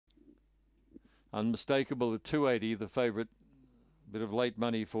Unmistakable at 280, the favourite. Bit of late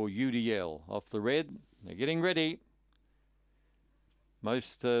money for UDL. Off the red, they're getting ready.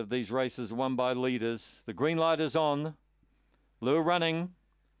 Most of these races are won by leaders. The green light is on. Lure running.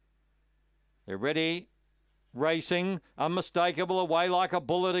 They're ready. Racing. Unmistakable away like a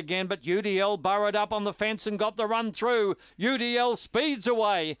bullet again, but UDL burrowed up on the fence and got the run through. UDL speeds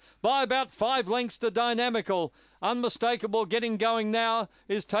away by about 5 lengths to Dynamical. Unmistakable getting going now,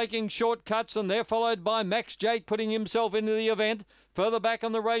 is taking shortcuts, and they're followed by Max Jake putting himself into the event. Further back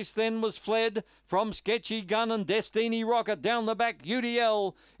on the race then was Fled from Sketchy Gun and Destiny Rocket. Down the back,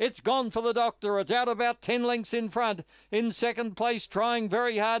 UDL. It's gone for the doctor. It's out about 10 lengths in front. In second place, trying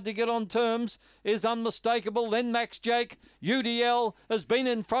very hard to get on terms, is Unmistakable. Then Max Jake. UDL has been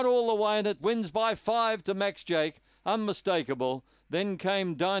in front all the way, and it wins by 5 to Max Jake. Unmistakable. Then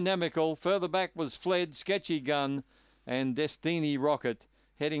came Dynamical. Further back was Fled, Sketchy Gun, and Destiny Rocket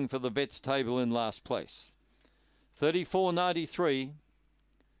heading for the Vets table in last place. 34.93.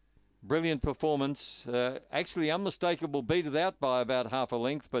 Brilliant performance. Actually, Unmistakable beat it out by about half a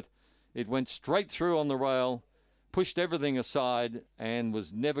length, but it went straight through on the rail, pushed everything aside, and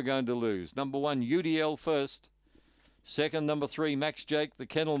was never going to lose. Number 1, UDL first. Second, number 3, Max Jake, the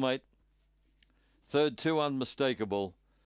kennel mate. Third, 2, Unmistakable.